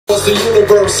was the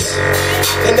universe,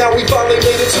 and now we finally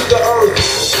made it to the earth.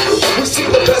 We see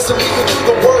the best and we can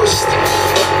do the worst.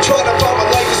 Try to find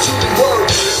what life is truly worth.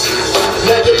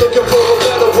 Now you're looking for a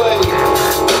better way,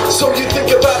 so you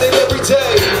think about it every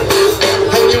day.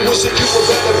 And you wish that you were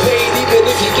better paid. Even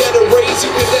if you get a raise,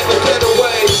 you can never get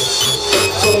away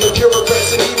from the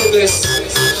bureaucrats and evenness,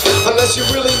 unless you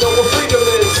really know what freedom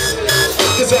is.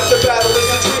 Cause after battle is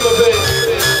the dream of it,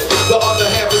 the other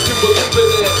half is to believe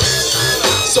in it.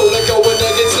 So let go of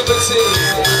negativity,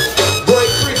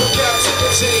 break free from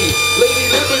captivity.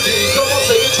 Lady Liberty, come on,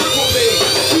 take a trip with me.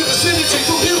 Feel the synergy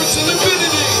from here until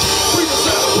infinity. Freedom's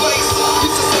not a place,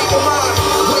 it's a state of mind.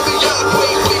 Way beyond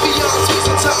weight, way beyond space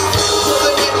and time. More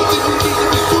than anything we need to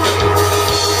be free.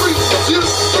 Freedom is you,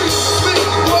 freedom is me.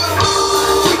 What?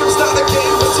 Freedom's not a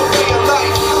game, it's a way of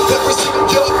life. Every single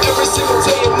job, every single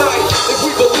day and night. If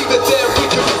we believe it, then we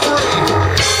can be free.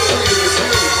 Freedom is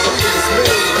you, freedom is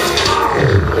me.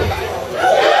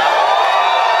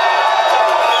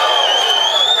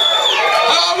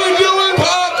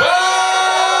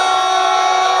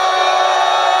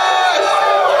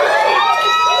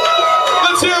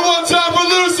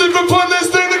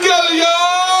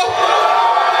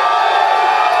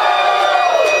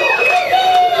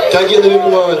 Can I get a little bit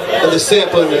more of the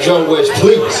sample and the drum wedge,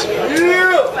 please?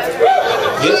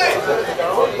 Yeah.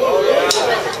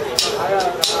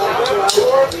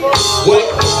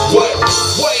 Wake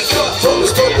up from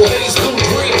this purple haze, blue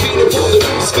dream, feeding for the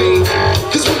newsfeed.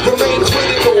 Cause we remain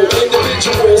critical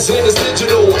individuals in this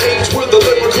digital age with the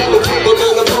lyrical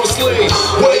equivalent of Bruce Lee.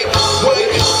 Wake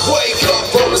up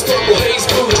from this purple haze,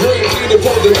 blue dream, feeding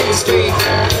for the newsfeed.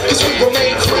 Cause we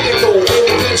remain critical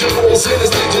individuals in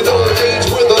this digital age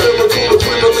with the lyrical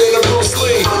equivalent of Bruce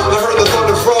Lee. I heard the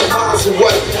thunder from miles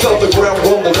away, felt the ground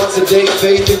rumble once a day,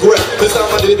 faith and grit. This time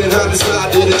I didn't hide the sky,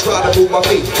 didn't try to move my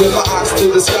feet. With my eyes to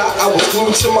the sky, I was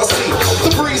glued to my seat.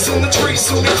 The breeze in the trees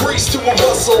soon increased to a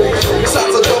rustle.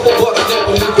 Sounds a double, but I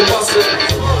never moved the muscle.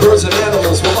 Birds and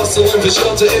animals were hustling for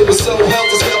shelter. It was so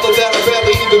helter-skelter that I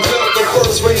barely even felt the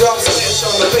first raindrop splash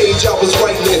on the page I was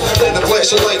writing it. Then a flash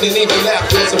of lightning, even that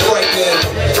wasn't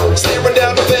frightening. Staring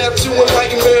down the path to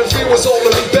enlightenment, fear was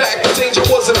holding me back, but danger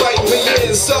was inviting me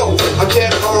in. So I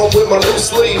kept on with my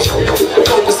loose sleeve,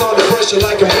 focused on the pressure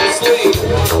like a Bruce Lee.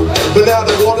 But now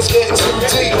the water's getting too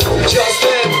deep. Just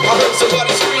then I heard somebody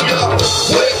scream out,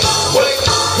 wake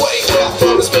up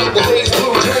from this purple haze,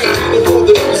 blue dream, feeding for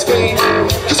the newsfeed.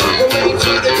 Cause we remain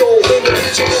critical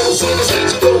individuals in this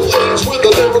digital age with the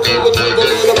lyrical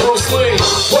equivalent of Bruce Lee.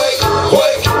 Wake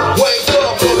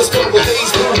up from this purple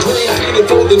haze, blue dream, feeding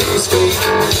for the newsfeed.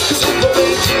 Cause we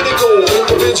remain critical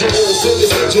individuals in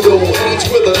this digital age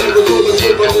with the lyrical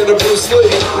equivalent of Bruce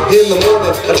Lee. In the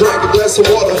morning, I drank a glass of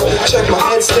water, checked my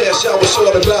head stash, I was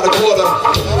short about a quarter.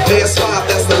 Past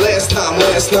 5, that's the last time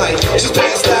last night. Just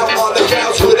passed out on the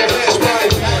couch with a hash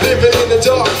pipe. Living in the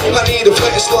dark, I need a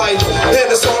flashlight. And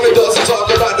the song that doesn't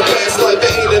talk about the past life.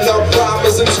 There ain't enough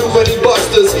rhymers and too many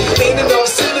busters. Ain't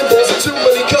enough syllables and too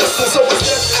many customers. So I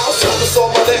stepped outside and saw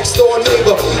my next door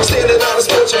neighbor standing on his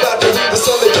porch about to read the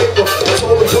Sunday paper. I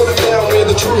told him put it down,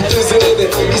 man, the truth isn't in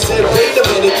it. He said, wait a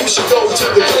minute, you should go to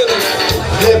the clinic.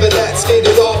 Never that,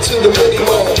 skated off to the mini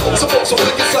mall. Some folks with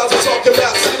wicked signs were talking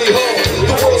about City Hall.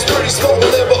 The world's pretty small,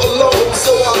 we're never alone.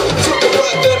 So I took a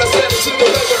breath and I said to the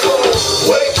megaphone,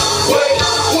 wake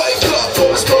up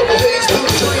from this purple haze, blue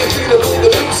dream, feeding for the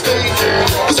newsfeed.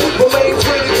 Cause we remain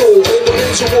critical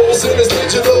individuals in this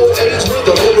digital age with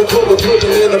the lyrical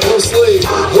equivalent of Bruce Lee.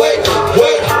 Wake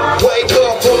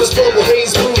up from this purple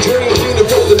haze, blue dream, feeding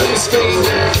for the newsfeed.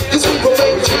 Cause we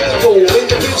remain critical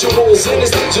individuals in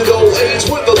this digital age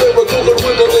with the lyrical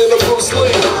equivalent of Bruce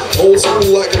Lee. Old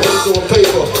school like a pencil and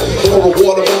paper, or a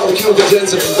water molecule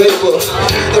condensing from vapor.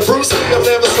 And Bruce Lee, I'm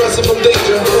never stressing from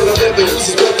danger, and I never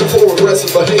use his weapon for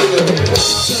aggressive behavior.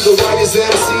 To the writers,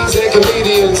 MCs, and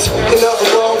comedians, ain't nothing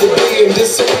wrong with being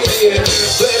disobedient.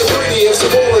 Bad ingredients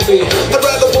are boring me. I'd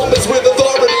rather moments with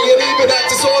authority and even act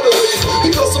disorderly,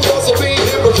 because some ones are being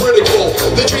hypocritical.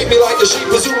 They treat me like a sheep,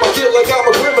 presume I feel like I'm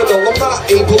a criminal. I'm not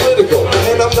apolitical,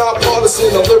 and I'm not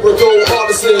partisan. A lyrical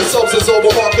artisan, substance over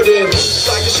marketing,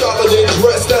 like a charlatan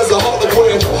dressed as a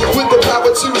harlequin, with the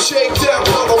power to shake down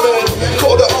Parliament.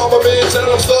 Call the armament, tell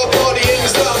them stop partying, you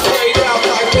stop spraying out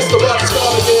like Mr. Rogers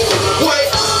Cardigan.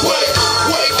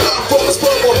 Wake up from this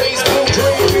purple haze, blue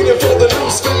dream, feeding for the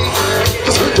newsfeed.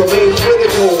 Cause we remain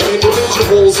critical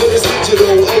individuals in this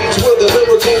digital age with the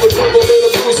lyrical equivalent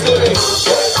of Bruce Lee.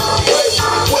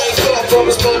 Wake up from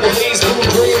this purple haze, blue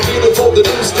dream, feeding for the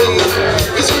newsfeed.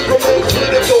 Cause we remain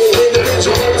critical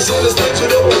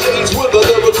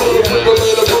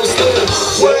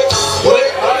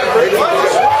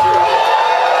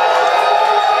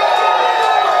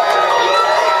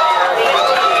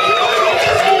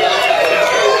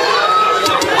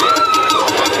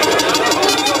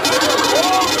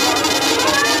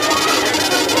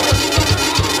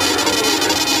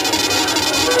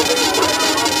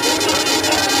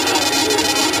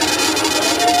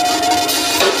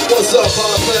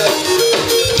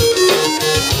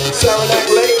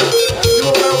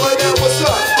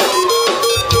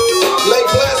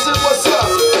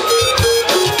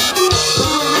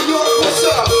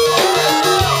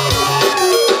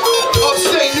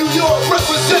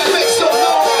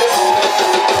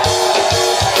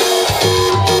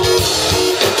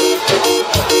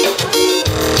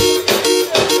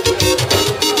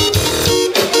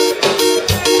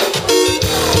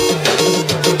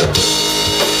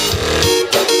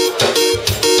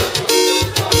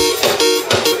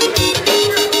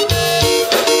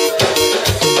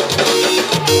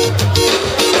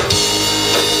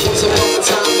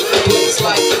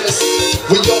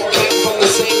We all came from the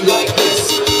same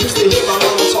likeness. Used to hear my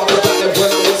mama talk about it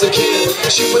when I was a kid.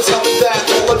 She would tell me that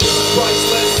all of this is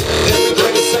priceless. Every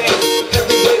grain of sand,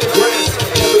 every blade of grass,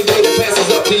 every day that passes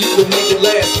up to you will make it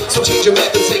last. So change your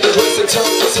method, take a dress and turn.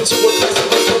 Listen to a classic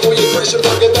verse before you crash and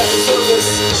get back to service.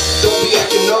 Don't be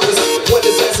acting nervous when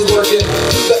this ass is lurking.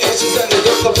 Through the ashes and the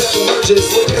dirt, the path emerges.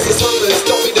 Look, it's a service.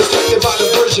 Don't be distracted by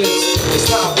diversions. It's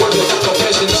not worth it, not no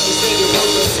passion, understand your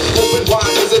purpose. Open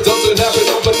wide, cause it doesn't happen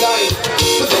overnight.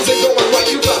 When things ain't going right,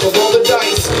 you gotta roll the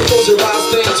dice. Close your eyes,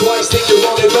 think twice, take your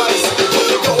own advice. When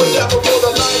you're going down before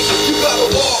the light, you gotta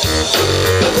walk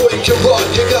before you can run.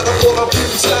 You gotta fall a few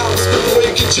times before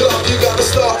you can jump. You gotta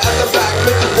start at the back,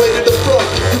 make your way to the front.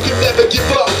 You can never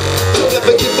give up, don't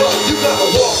ever give up. You gotta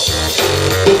walk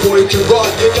before you can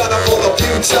run. You gotta fall a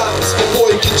few times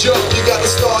before you can jump. You gotta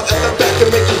start at the back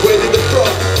and make your way to the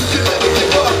front. You can never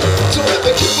give up, don't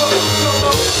ever give up.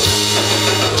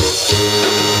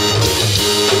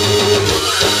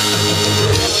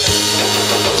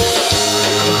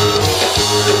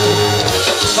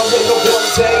 I woke up one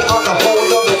day on a whole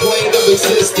other plane of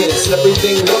existence.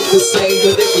 Everything looked the same,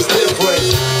 but it was different.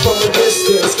 From a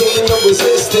distance, gain no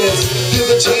resistance. Feel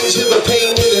the change, feel the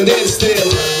pain in an instant.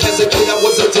 As a kid, I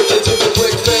was addicted to the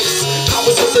quick fix. I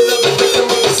was just another victim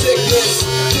of the sickness.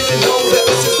 Didn't know that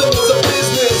the system was a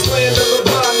business. Land of the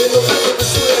blind in the middle of the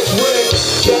slick rig.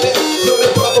 Get it? No,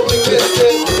 they probably missed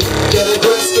it. Get it,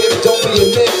 risk it, don't be a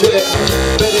nitwit.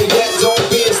 Better yet, don't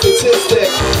be a statistic.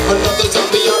 Another time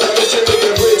beyond a mission to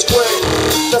get rich quick.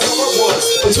 That's how I was,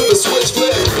 until the switch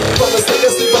flipped. From the state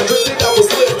of sleep I drifted, I was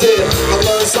lifted. I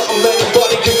learned something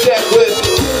anybody can get with.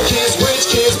 Cool kids, rich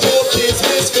kids, poor kids,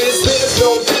 misfits. There's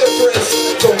no difference.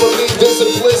 Don't believe in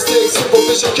simplistic,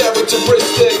 superficial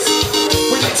characteristics.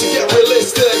 We need to get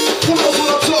realistic. Who knows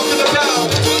what I'm talking about?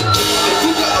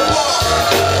 You gotta walk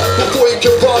before you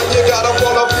can run. You gotta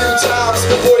run a few times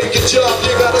before you can jump.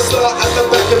 You gotta start at the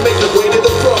back and make your way to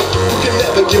the front. You can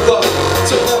never give up,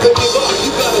 so never give up.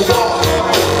 You gotta walk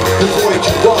before you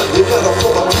can run. You gotta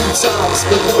fall a few times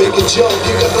before you can jump.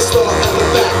 You gotta start at the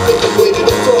back, make your way to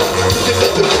the front. You can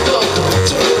never give up,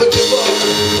 so never give up.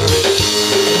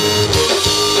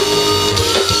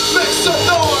 Make some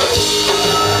noise.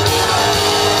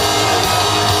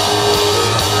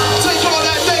 Take all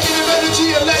that negative energy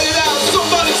and let it out.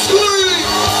 Somebody scream.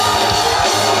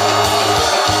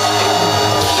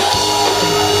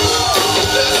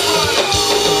 That's right.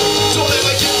 Don't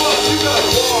ever give up. You gotta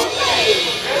walk.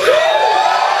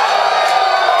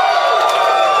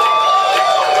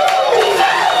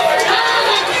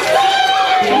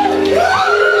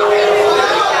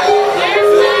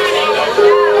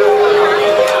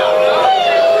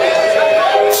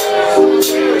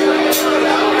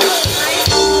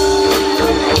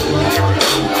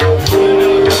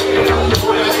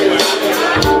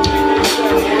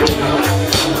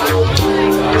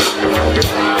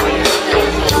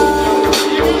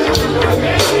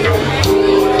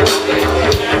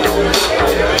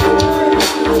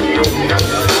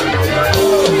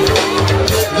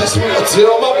 That's what I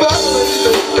tell my back,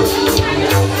 baby.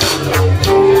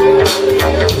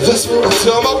 That's what I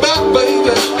tell my back,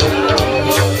 baby.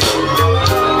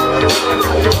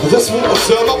 That's what I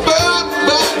tell my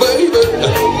back, baby.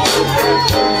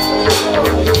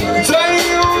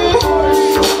 Damn,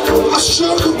 I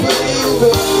sugar,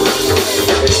 baby.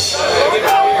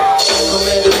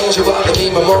 Bother me,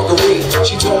 my Marguerite.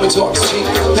 She told me talk is cheap,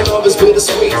 and love is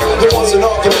bittersweet. It wasn't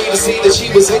hard for me to see that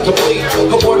she was incomplete.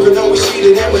 Her boyfriend always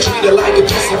cheated and would treat her like a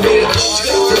piece of meat. She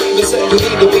got to even said you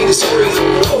need to be discreet.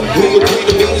 We agreed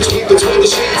to meet between the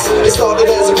sheets. It started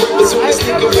as a group, as soon as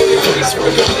sneaking with a crease. For a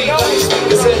complete life,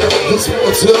 it's enemies. That's what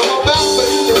I tell my back,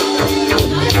 baby.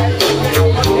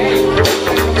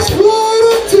 That's what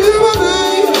I tell my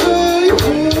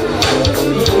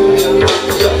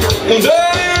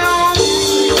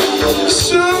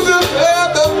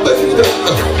baby.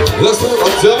 That's what I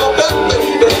tell my back,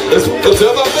 baby. That's what I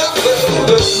tell my back, baby.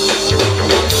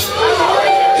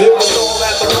 It was all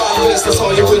at the Pondfest, I saw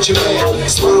you with your man.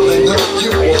 Smiling, you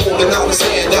were holding out his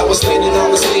hand. I was standing on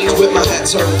the stage with my hat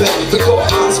turned back. We caught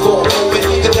eyes for a moment,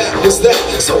 and that was that.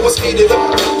 So I skated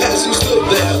on as you stood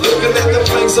there, looking at the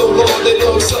plane so long, they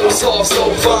looked so soft,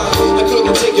 so fine. I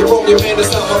couldn't take it from you, man,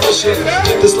 that's not my mission.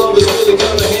 If this love is really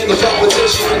gonna handle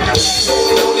competition. It's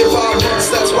only 5 months,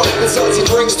 that's right. Besides he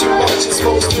drinks too much and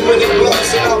smokes too many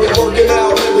blunts. And I'll be working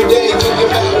out every day,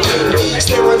 thinking about you.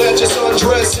 Staring at your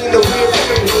sundress in the rear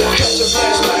view. Catching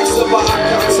flashbacks of our eye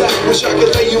contact. Wish I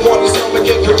could lay you on your stomach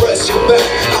and caress your back.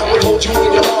 I would hold you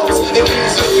in your arms and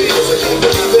ease your fears. I can't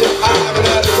believe it, I haven't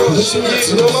had a rush in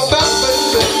years. On my back,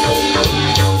 baby.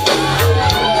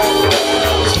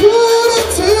 That's what I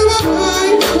tell my baby.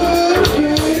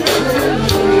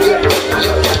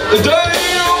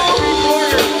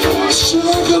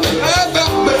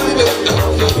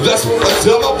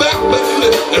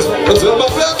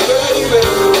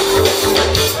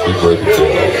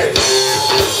 everything.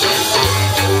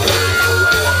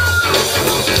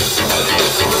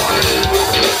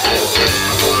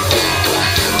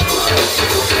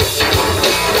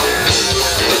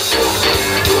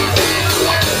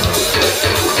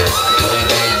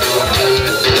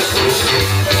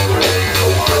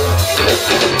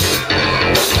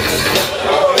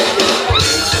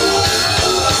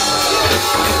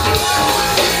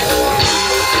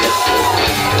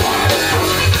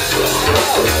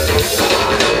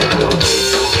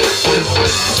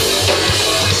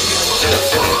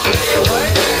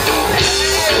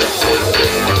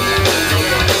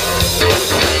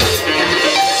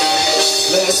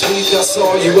 I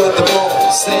saw you at the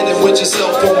mall, standing with your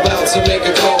cell phone, bound to make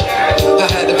a call. I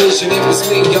had a vision, it was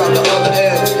me on the other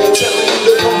end, telling you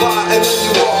to come by, and then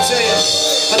you walked in.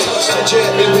 I touched you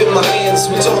gently with my hands.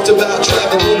 We talked about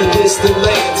traveling to distant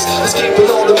lands,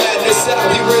 escaping all the madness out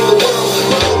here in the world.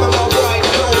 But I'm my right,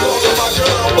 no longer my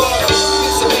girl, but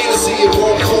it's a fantasy, it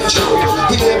won't come true.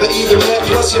 We never even met,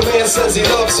 plus your man says he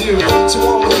loves you. So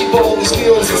I'ma keep all these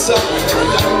feelings inside,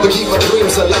 but keep my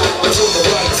dreams alive until the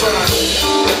right time.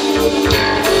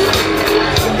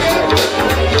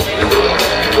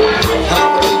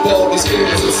 I'ma keep all these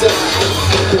feelings inside,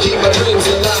 but keep my dreams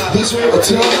alive. That's what I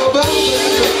tell my baby.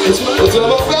 That's what I tell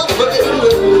my baby.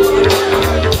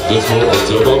 That's what I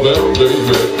tell my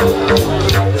baby.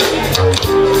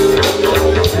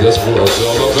 That's what I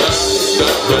tell my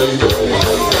baby.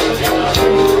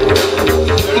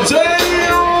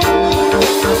 Damn,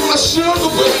 my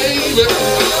sugar baby.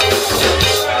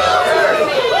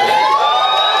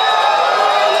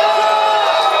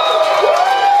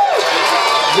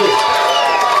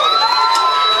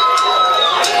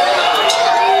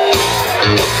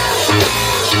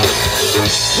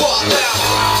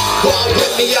 Walk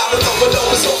with me, I don't know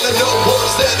it's only no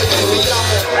words that give me out.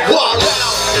 Walk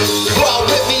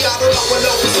with me, I don't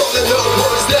know it's only no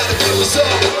words that give me some.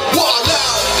 Walk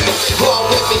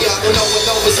with me, I don't know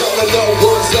it's only no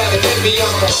words that give me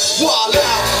out. Walk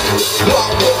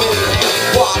with me,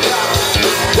 walk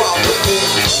with me.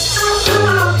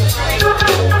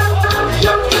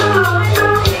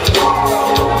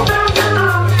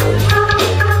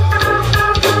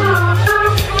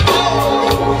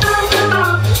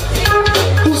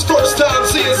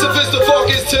 Sophistafunk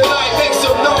is tonight, make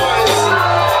some noise.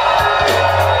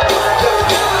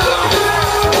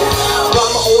 By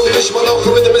my own mission, my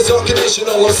local rhythm is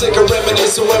unconditional. I'm sick of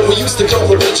reminiscing when we used to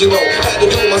come original. Had to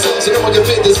do myself so no one can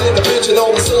fit this in the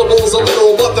original. The syllables are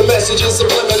literal, but the message is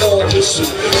subliminal. Even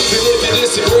if you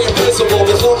disagree in principle,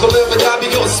 the funk will never die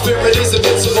because the spirit is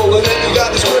invincible. And then you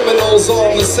got these criminals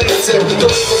on the same tip. The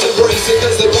labels embrace it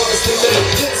cause they want us to live.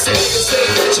 It's so you can stay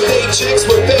rich and hate chicks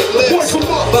with big lips.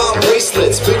 Bomb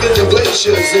bracelets, bigger than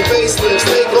glaciers and facelifts.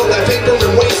 They roll that paper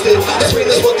and waste it. This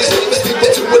mean is what these famous people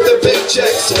do with their big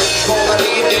checks. All I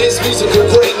need is musical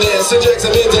greatness. Inject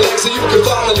some intellect so you can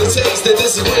finally taste it.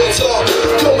 This is real talk,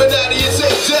 coming out of your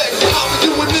tape deck. I'll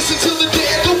be doing this until the day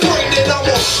I go brain it. I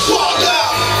want walk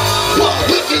out, walk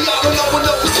with me. I don't know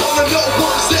enough it's on the no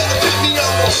words that fit me. I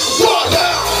want walk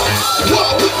out,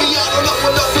 walk with me. I don't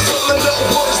know enough it's on the no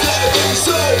words that fit me.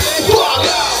 So walk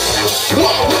out,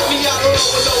 walk with me. I don't know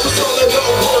enough it's on the no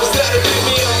words that fit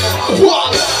me.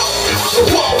 Walk out,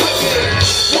 walk with me.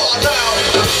 Walk out,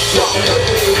 walk with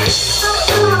me.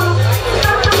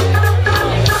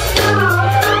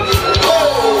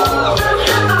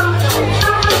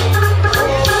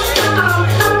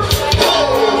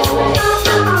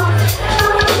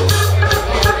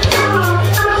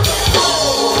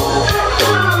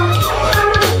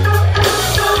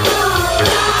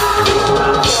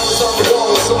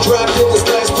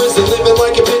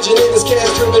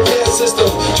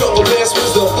 System, trouble past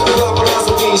wisdom,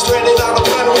 philosophy, stranded on a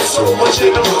planet with so much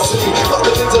animosity.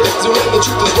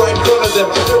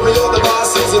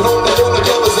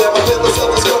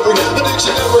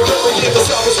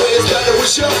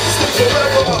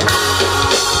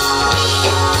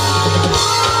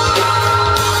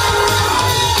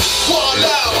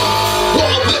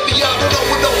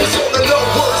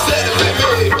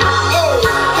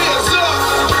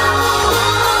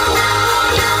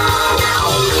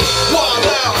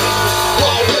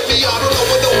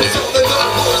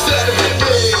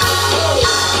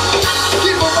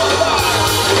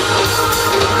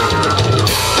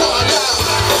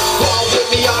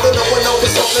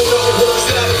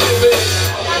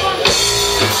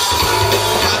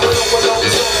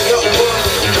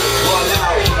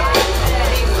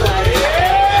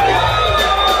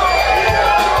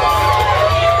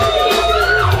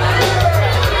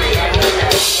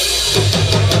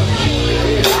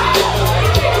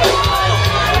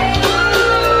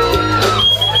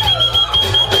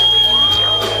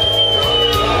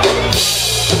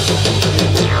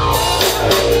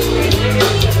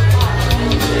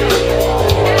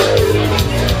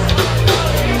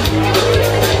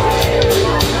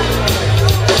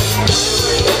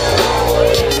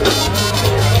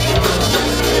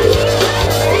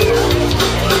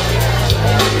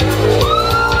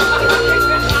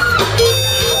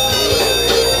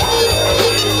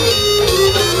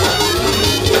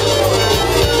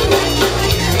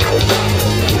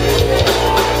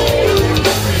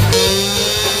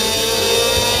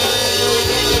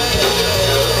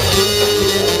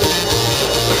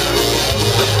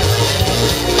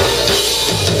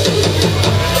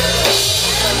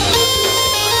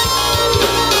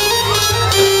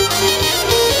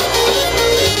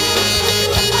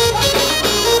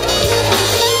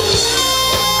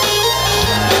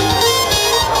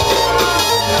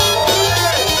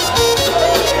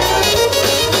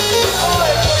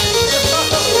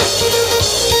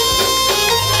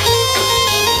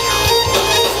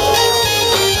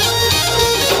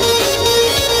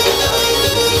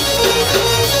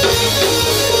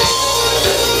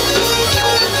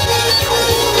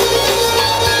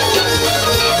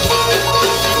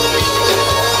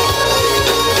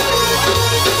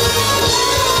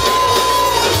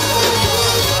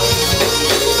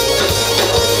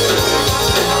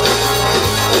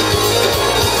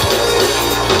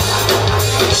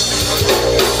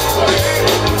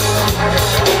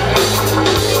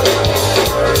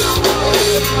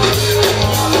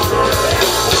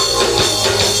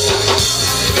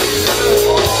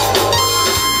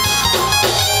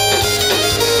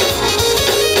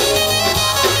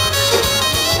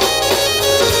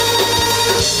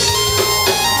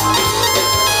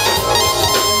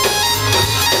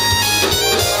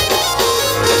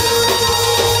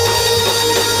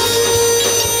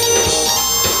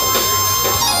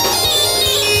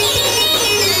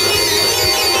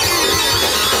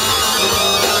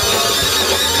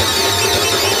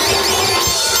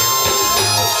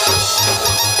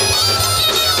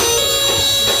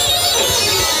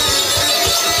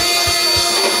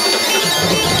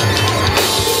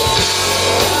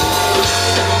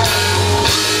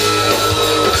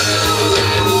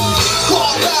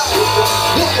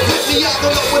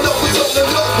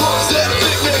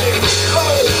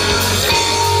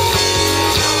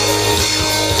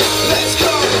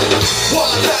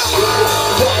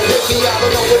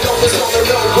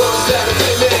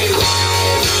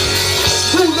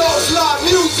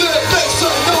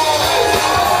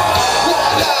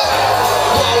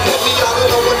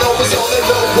 was on and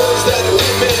no words that we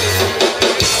made.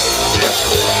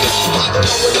 I don't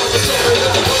know what I was on and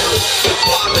no words.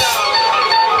 Find out.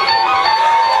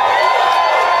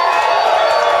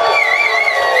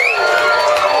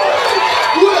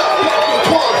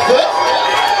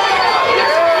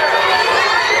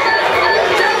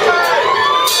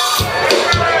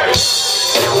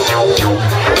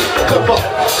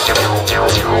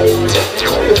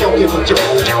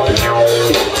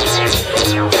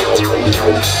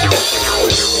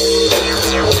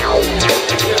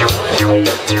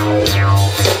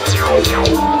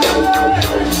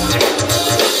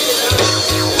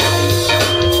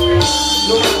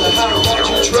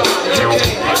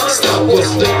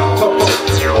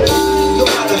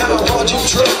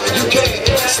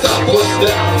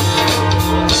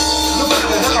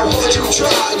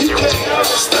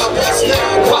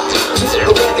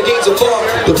 The renegades of funk.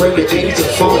 The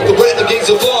renegades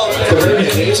of love. The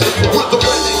renegades of funk. With the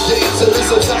renegades and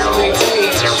this atomic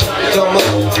age. Come on.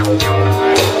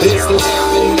 It's the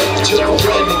time and age of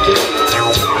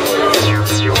renegades.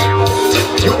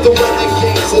 With the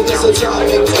renegades and this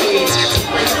atomic age.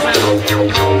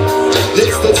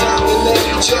 It's the time and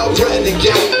age of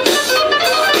renegades.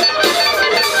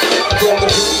 From the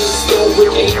prehistoric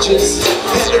ages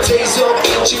and the days of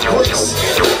ancient Greece,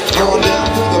 on down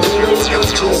through the Middle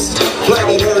Ages,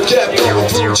 planet Earth kept going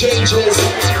through changes,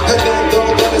 and then the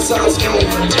Renaissance came.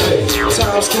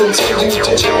 Times continue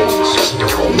to change,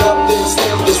 nothing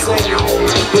stayed the same,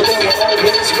 but there were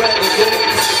always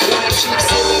renegades. Like Chief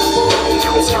Silly Boy,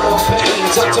 Tom Paine,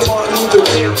 Dr. Martin Luther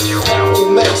King,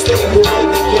 Malcolm X, they were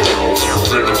renegades.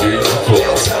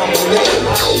 That's how we name.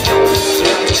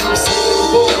 Like Chief Silly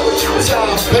Boy,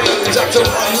 Tom Paine, Dr.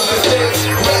 Martin Luther King,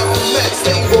 Malcolm X,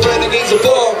 they were renegades of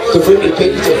all. The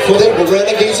renegades of funk. They were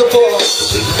renegades of all.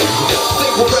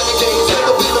 They were renegades,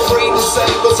 never been afraid to say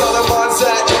what's on their minds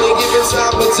at any given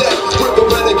time of day. We're the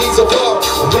renegades of all.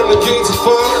 Renegades of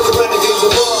fun, the renegades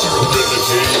of all.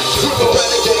 We're the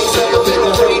renegades, never been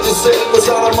afraid to say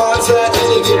what's on our minds at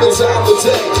any given time of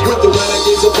day. We're the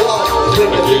renegades of all.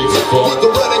 Renegades of funk. We're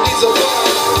the renegades of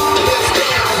all.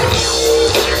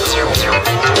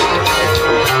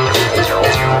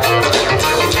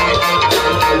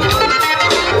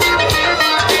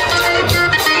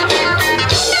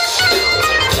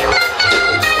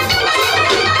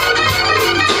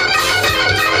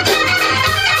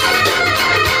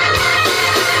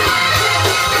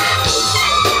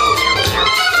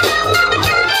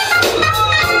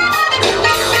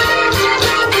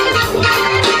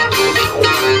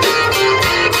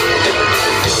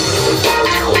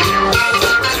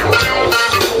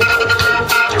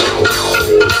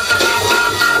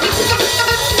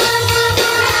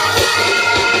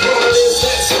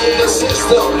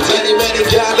 Many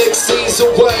galaxies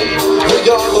away, we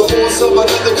are the force of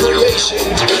another creation, a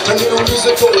new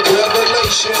musical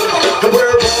revelation, and we're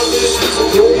on this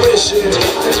musical mission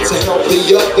to help the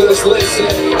others listen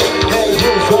and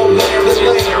move from land to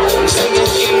land,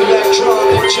 singing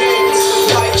electronic chants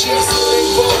like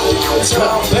Jesus,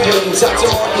 Tom Paine, Dr.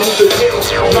 Martin Luther King,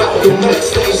 Malcolm X,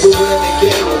 they were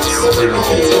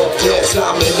renegades. Yes,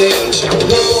 I'm an age. One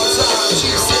more time,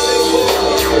 Jesus,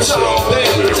 Tom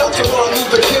Paine, Dr. Martin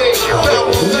Luther King,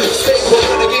 Malcolm X, they were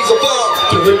renegades of all.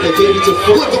 The renegades of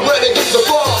funk. We're the renegades of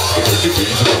all. We're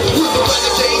the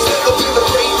renegades, never been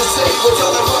afraid to say what's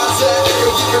on our minds at every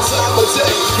given time of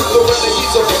day. We're the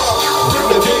renegades of all.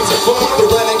 Renegades of funk. We're the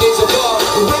renegades of all.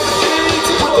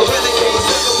 We're the renegades,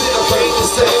 never been afraid to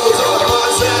say what's on our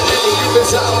minds at any given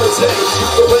time of day.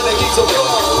 We're the renegades of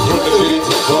all.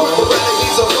 Renegades of funk. We're the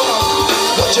renegades of all.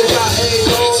 What you got, hey,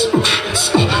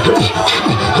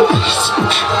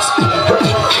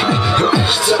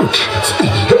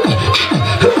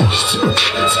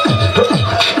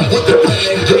 with the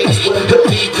renegades, when the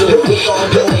people with our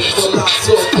own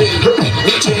philosophy,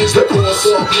 we change the course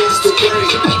of history.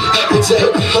 Every day,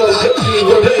 people like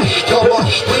you and me, come on.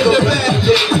 With the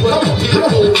renegades, when the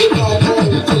people with our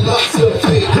own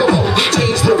philosophy, come on. We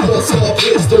change the course of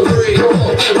history.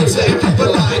 Every day,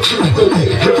 people like you and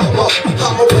me, come on.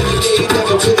 I'm a renegade,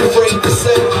 never been afraid to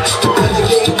say.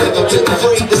 Renegade, never been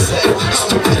afraid to say.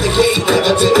 I'm a renegade,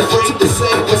 never been afraid to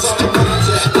say. What's on my mind?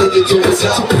 When you do what's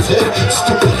out there. I'm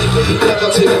a renegade, never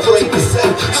been afraid to say.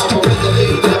 I'm a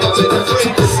renegade, never been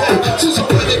afraid to say. Just a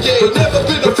renegade, never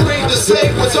been afraid to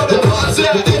say what's on their minds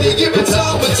at any given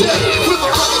time of day. With the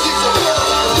renegades of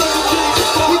love,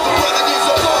 with the renegades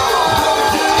of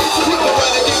love, with the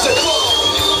renegades of love.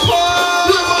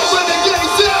 Where my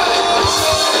renegades at?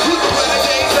 With the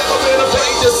renegades, never been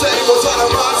afraid to say what's on their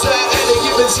minds at any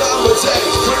given time of day.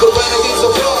 With the renegades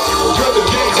of love,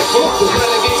 renegades of love, the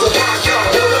renegades of love.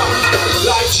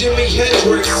 Like Jimmy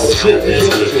Hendrix,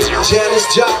 Janis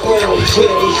Joplin,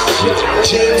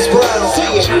 James Brown,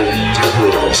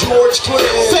 George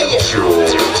Clinton,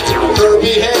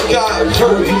 Herbie Hancock,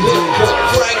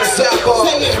 Frank Zappa,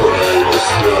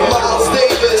 Miles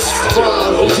Davis,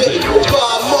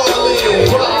 Bob Marley,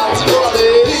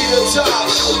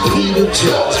 Peter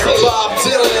Tosh, Bob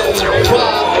Dylan,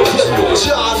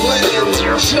 John Lennon,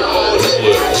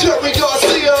 Jerry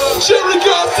Garcia,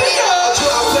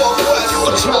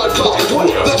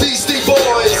 the Beastie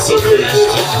Boys.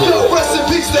 Yo, rest in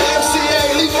peace to MCA,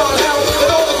 Levon Helm,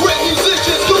 and all the great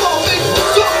musicians. Come on, make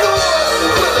some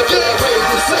noise. When the game ready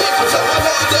to sing, cause I'm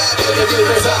not that. And the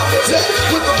game is out for death.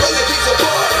 With the renegades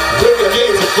apart. With the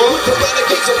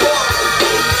renegades apart.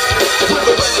 With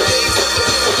the renegades of the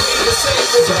people being the same.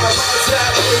 Cause I'm not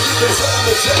that. And you can tell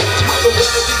the death. With the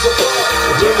renegades apart.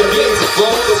 With the renegades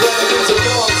apart. The renegades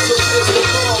apart. So here's the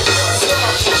fun.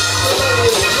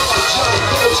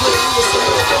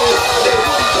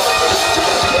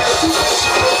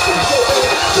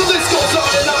 The list goes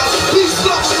on and on. Peace,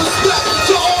 love, and respect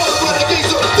to all the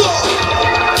renegades of fun.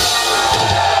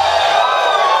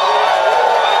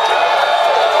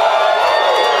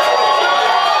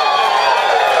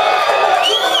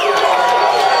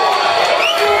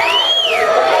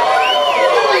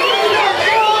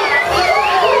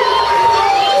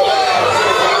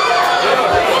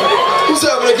 Who's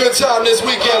having a good time this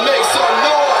weekend? Make some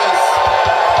noise.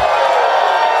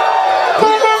 We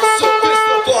are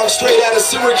Sophistafunk, straight out of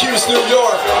Syracuse, New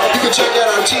York. You can check out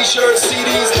our t-shirts,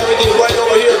 CDs, everything right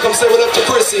over here. Come say what up to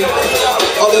Chrissy.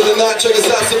 Other than that, check us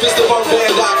out,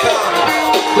 SophistafunkBand.com.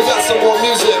 We got some more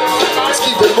music. Let's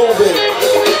keep it moving.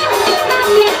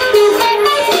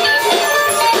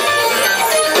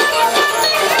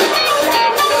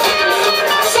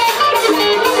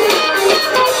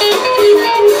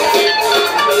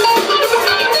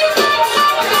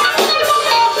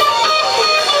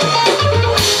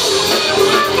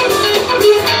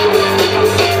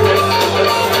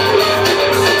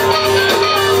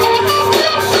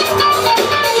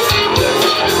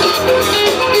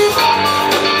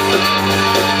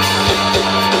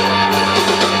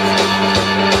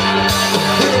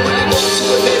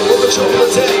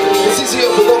 It's easier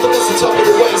for both of us to talk it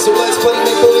away. So let's play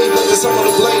make-believe like there's someone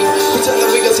to blame. Pretend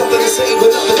that we got something to say,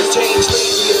 but nothing's changed.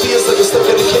 Lately it feels like we're stuck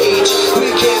in a cage.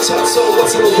 We can't touch, so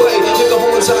what's in the way? If the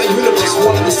whole entire universe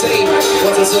wanted the same.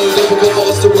 Wasn't so difficult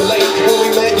for us to relate. When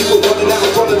we met, you were running out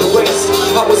in front of the race.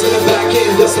 I was in the back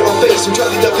end, dust on my face. You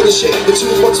tried to duck in the shade, but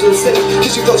you were to the state.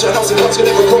 Cause you thought your house and cards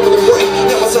could never crumble and break.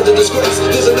 Now it's under disgrace.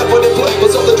 There's enough on your plate.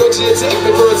 What's all the drugs you take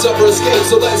before it's up for escape?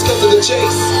 So let's cut to the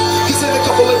chase. Cause in a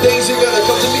couple of days you're gonna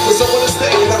come to me for someone to stay.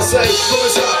 And I'll say, come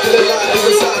inside, feel alive, come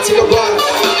inside, take a ride.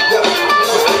 Yeah.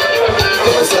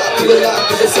 Come inside, feel alive,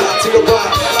 come inside, take a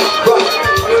ride. Ride,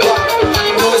 ride.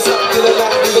 Come inside, feel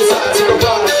alive, come inside, take a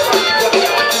ride. Yeah.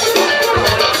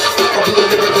 I'll be a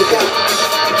lyrical guy.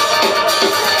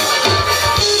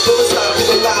 Come inside,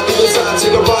 feel alive, come inside,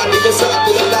 take a ride. Come inside,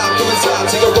 feel alive, come inside,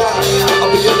 take a ride.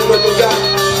 I'll be a lyrical guy.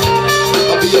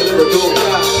 I'll be a lyrical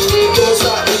guy. Come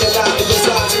inside, feel alive, come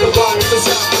inside, take a ride. Come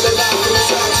inside, feel alive, come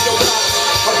inside, take a ride.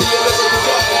 I'll be a lyrical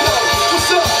guy. Yo,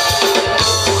 what's up?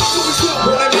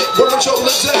 We're in trouble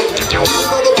today.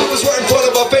 Even though the proof is right in front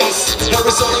of our face.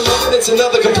 Every Sunday morning it's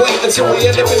another complaint until we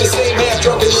end up in the same half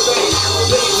drunk in the face.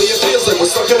 Lately it feels like we're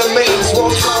stuck in a maze.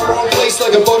 Wrong time, wrong place,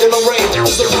 like a bug in the rain.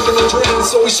 There's a leak in the drain,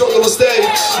 so we struggle to stay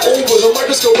over the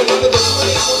microscope and under the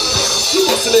flame. You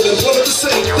listening and one of the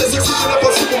same. There's a season up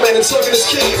on Superman and tugging his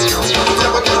cage.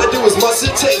 Now I gotta do is must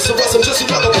it take. So else I'm just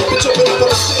another puppet jumping up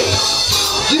on the stage.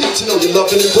 You need to know your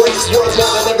love and embrace. Worth more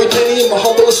than every penny in my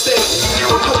humble estate.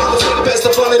 I wanna take the best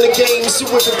of fun in the game. So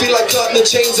if it feel like cutting the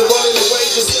chains and running away,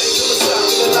 just say, come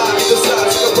inside, feel alive, come inside,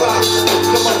 take a ride.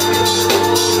 Come on.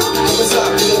 Come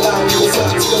inside, feel alive, come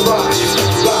inside, take a ride.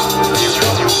 Ride. Come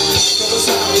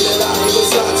inside, feel alive, come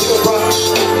inside, take a ride.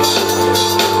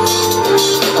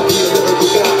 I'll be a lyrical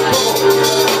guy. Come on.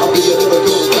 I'll be a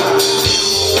lyrical guy.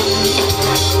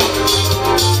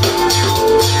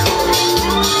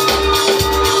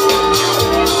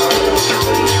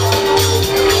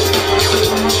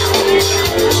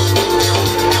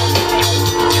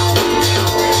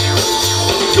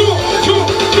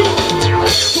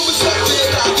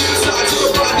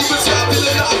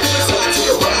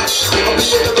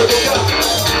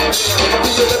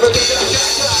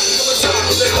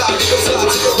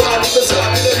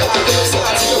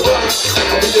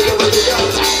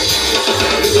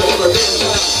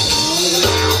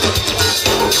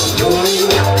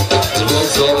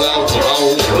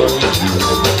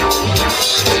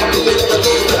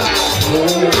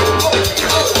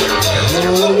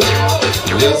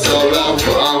 That's all I